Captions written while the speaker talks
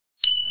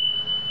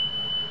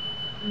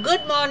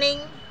Good morning.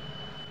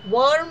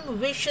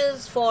 Warm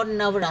wishes for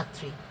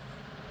Navaratri.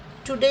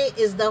 Today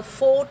is the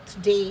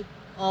fourth day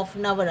of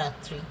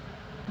Navaratri.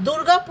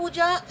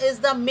 DURGAPUJA is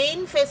the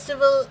main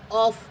festival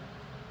of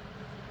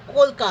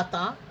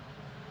Kolkata.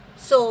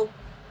 So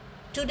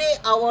today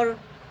our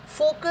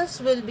focus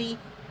will be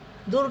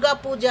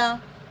DURGAPUJA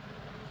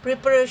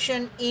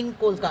preparation in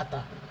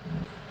Kolkata.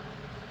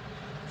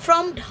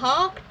 From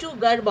Dhak to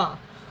Garba,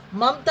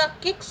 Mamta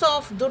kicks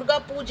off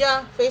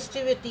DURGAPUJA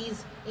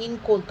festivities in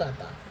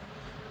Kolkata.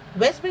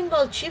 West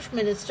Bengal Chief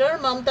Minister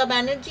Mamta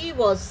Banerjee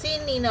was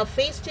seen in a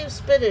festive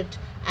spirit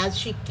as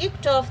she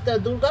kicked off the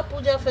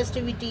DURGAPUJA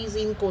festivities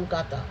in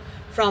Kolkata.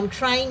 From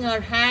trying her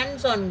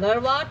hands on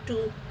Garba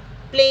to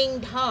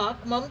playing Dhak,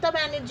 Mamta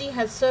Banerjee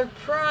has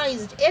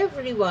surprised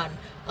everyone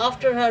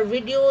after her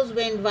videos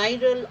went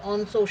viral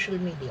on social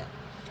media.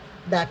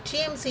 The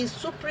TMC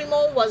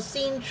Supremo was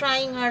seen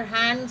trying her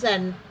hands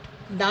and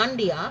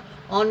Dandiya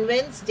on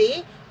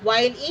Wednesday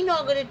while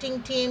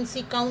inaugurating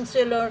TMC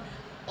Councillor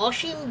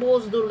Ashim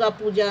Bose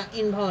DURGAPUJA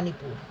in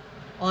Bhawanipur.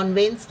 On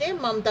Wednesday,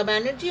 Mamta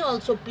Banerjee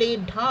also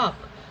played Dhak,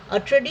 a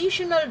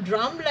traditional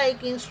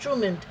drum-like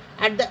instrument,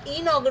 at the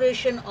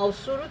inauguration of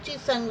Suruchi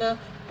Sangha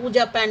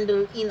Puja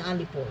Pandal in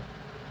Alipur.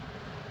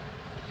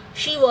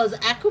 She was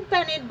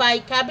accompanied by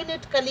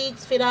cabinet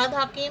colleagues Firhad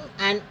Hakim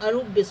and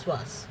Arup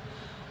Biswas.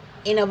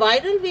 In a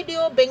viral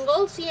video,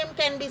 Bengal CM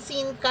can be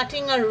seen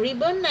cutting a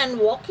ribbon and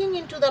walking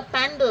into the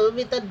pandal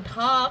with a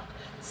dhak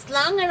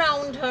slung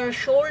around her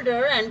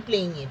shoulder and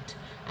playing it.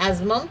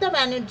 As Mamta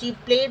Banerjee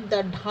played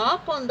the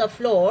dhak on the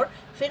floor,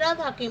 Firhad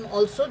Hakim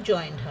also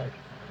joined her.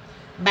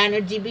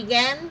 Banerjee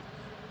began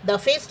the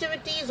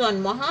festivities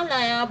on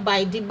Mahalaya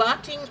by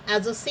debuting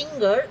as a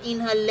singer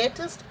in her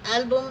latest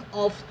album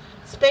of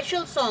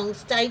special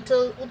songs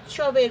titled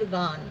Utshaber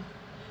Gaan.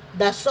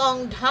 The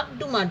song Dhak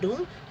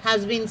Dumadum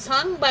has been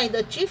sung by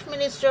the Chief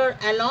Minister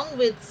along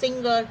with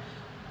singer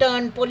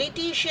turned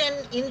politician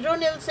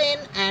Indranil Sen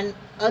and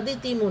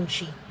Aditi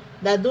Munshi.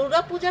 The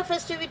DURGAPUJA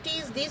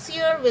festivities this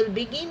year will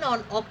begin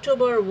on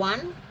October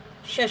 1,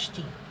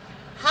 Shashti.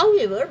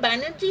 However,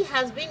 Banerjee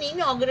has been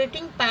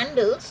inaugurating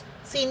pandals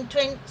since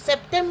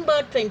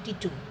September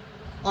 22.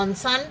 On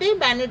Sunday,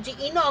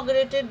 Banerjee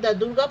inaugurated the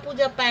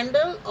DURGAPUJA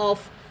pandal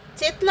of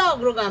Chetla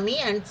Agrogami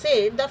and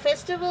said the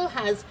festival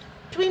has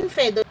twin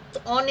feathers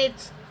on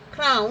its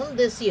crown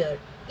this year,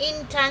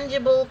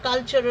 intangible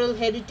cultural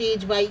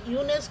heritage by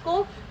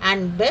UNESCO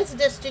and best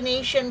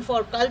destination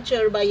for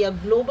culture by a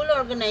global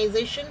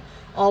organization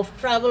of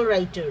travel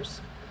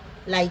writers.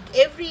 Like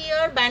every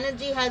year,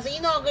 Banerjee has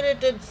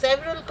inaugurated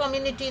several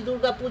community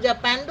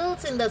DURGAPUJA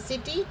pandals in the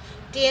city.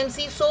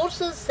 TMC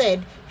sources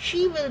said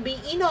she will be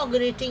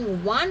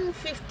inaugurating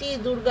 150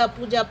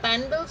 DURGAPUJA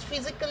pandals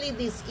physically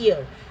this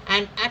year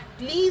and at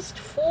least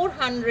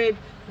 400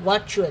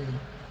 virtually.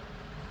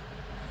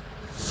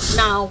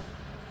 Now,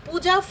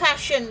 Puja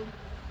fashion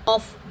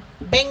of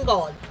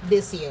Bengal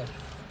this year.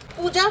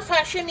 Puja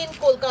fashion in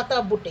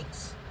Kolkata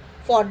boutiques.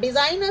 For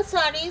designer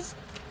sarees,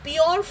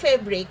 pure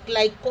fabric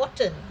like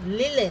cotton,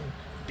 linen,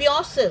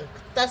 pure silk,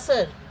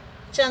 tassar,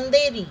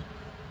 chanderi,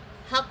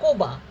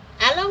 hakoba,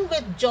 along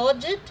with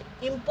georgette,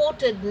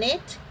 imported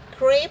net,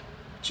 crepe,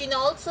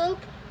 chinol silk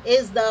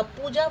is the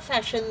Puja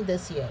fashion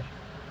this year.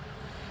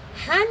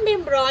 Hand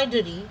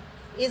embroidery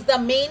is the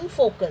main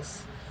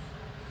focus,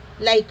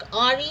 like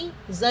Ari,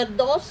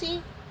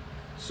 Zardosi,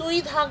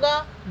 Sui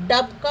Dhaga,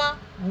 Dabka,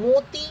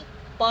 Moti,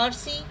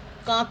 Parsi,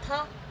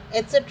 Katha,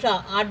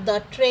 etc. are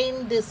the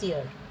trend this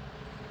year.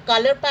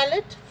 Color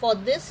palette for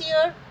this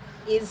year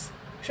is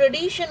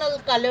traditional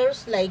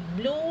colors like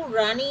blue,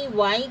 rani,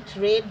 white,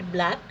 red,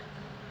 black,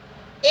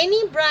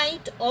 any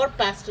bright or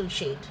pastel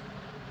shade.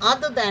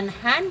 Other than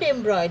hand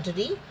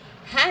embroidery,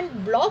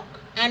 hand block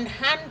and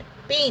hand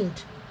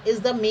paint is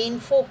the main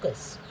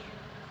focus.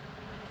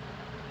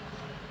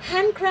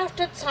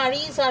 Handcrafted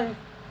sarees are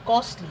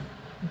costly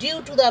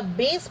due to the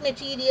base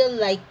material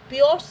like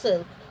pure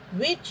silk,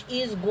 which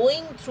is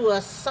going through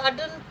a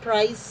sudden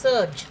price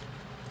surge,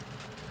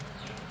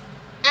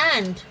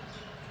 and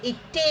it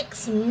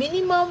takes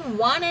minimum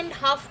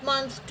 1.5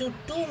 months to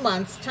 2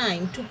 months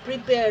time to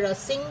prepare a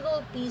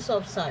single piece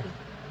of sari.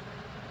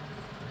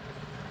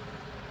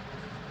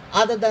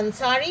 Other than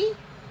sari,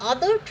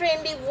 other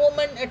trendy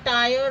women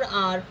attire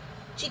are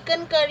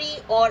chicken curry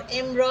or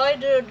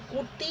embroidered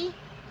kurti,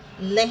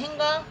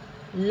 lehenga,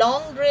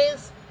 long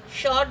dress,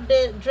 short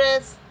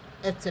dress,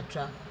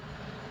 etc.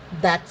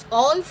 That's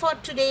all for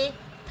today.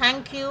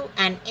 Thank you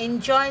and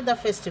enjoy the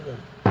festival.